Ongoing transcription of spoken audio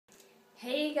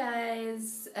Hey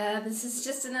guys, this is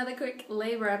just another quick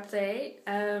labor update.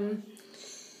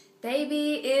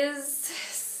 Baby is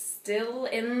still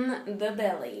in the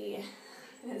belly,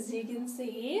 as you can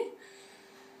see.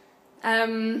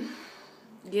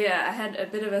 Yeah, I had a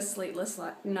bit of a sleepless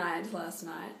night last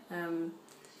night.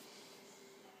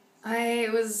 I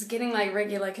was getting like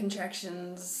regular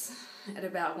contractions at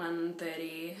about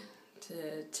 1:30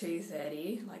 to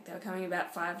 2:30, like they were coming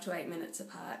about 5 to 8 minutes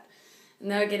apart. And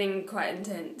they were getting quite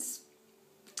intense.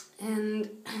 And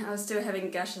I was still having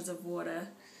gushes of water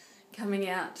coming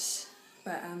out.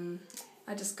 But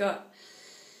I just got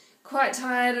quite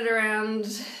tired at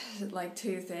around like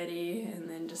 2:30 and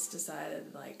then just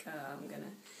decided like I'm going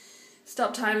to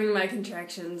stop timing my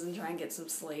contractions and try and get some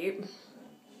sleep.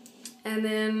 And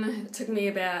then it took me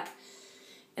about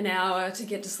an hour to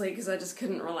get to sleep because I just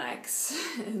couldn't relax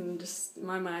and just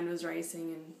my mind was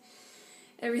racing and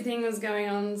everything was going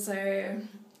on, so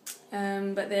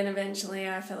but then eventually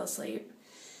I fell asleep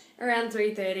around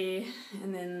 3:30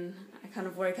 and then I kind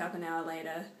of woke up an hour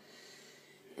later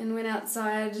and went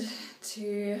outside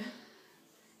to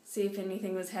see if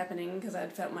anything was happening because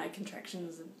I'd felt my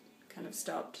contractions had kind of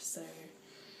stopped, so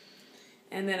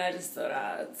and then I just thought,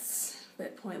 it's a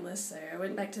bit pointless, so I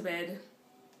went back to bed.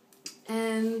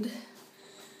 And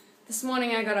this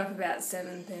morning I got up about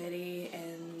 7:30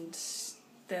 and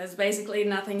there was basically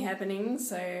nothing happening,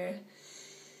 so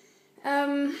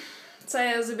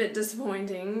it was a bit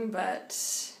disappointing, but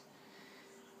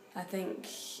I think,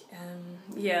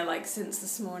 yeah, like since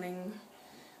this morning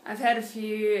I've had a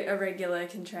few irregular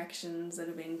contractions that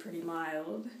have been pretty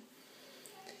mild,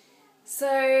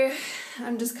 so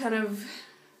I'm just kind of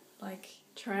like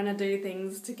trying to do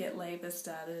things to get labour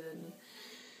started and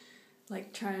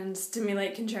like try and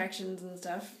stimulate contractions and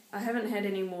stuff. I haven't had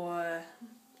any more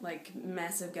like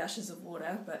massive gushes of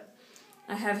water, but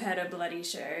I have had a bloody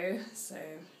show, so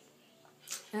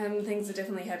things are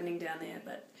definitely happening down there,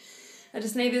 but I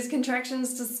just need these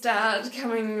contractions to start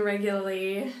coming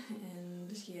regularly.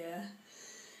 And yeah,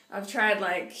 I've tried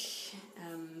like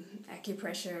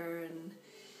acupressure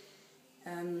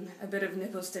and a bit of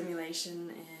nipple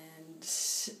stimulation, and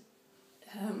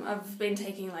I've been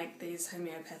taking like these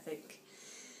homeopathic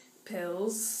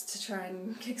pills to try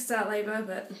and kickstart labour,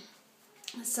 but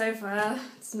so far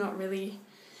it's not really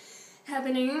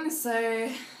happening, so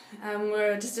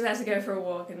we're just about to go for a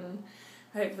walk and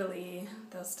hopefully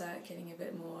they'll start getting a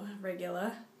bit more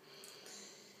regular.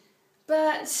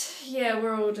 But yeah,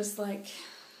 we're all just like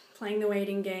playing the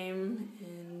waiting game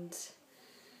and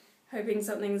hoping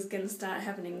something's gonna start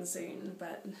happening soon,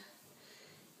 but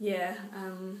yeah,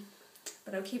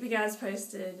 but I'll keep you guys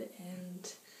posted,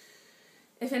 and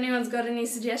if anyone's got any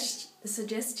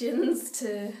suggestions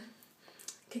to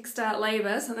kickstart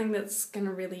labour, something that's going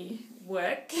to really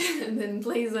work, then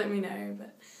please let me know.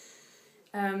 But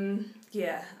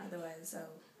yeah, otherwise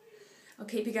I'll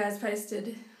keep you guys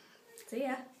posted. See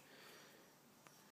ya.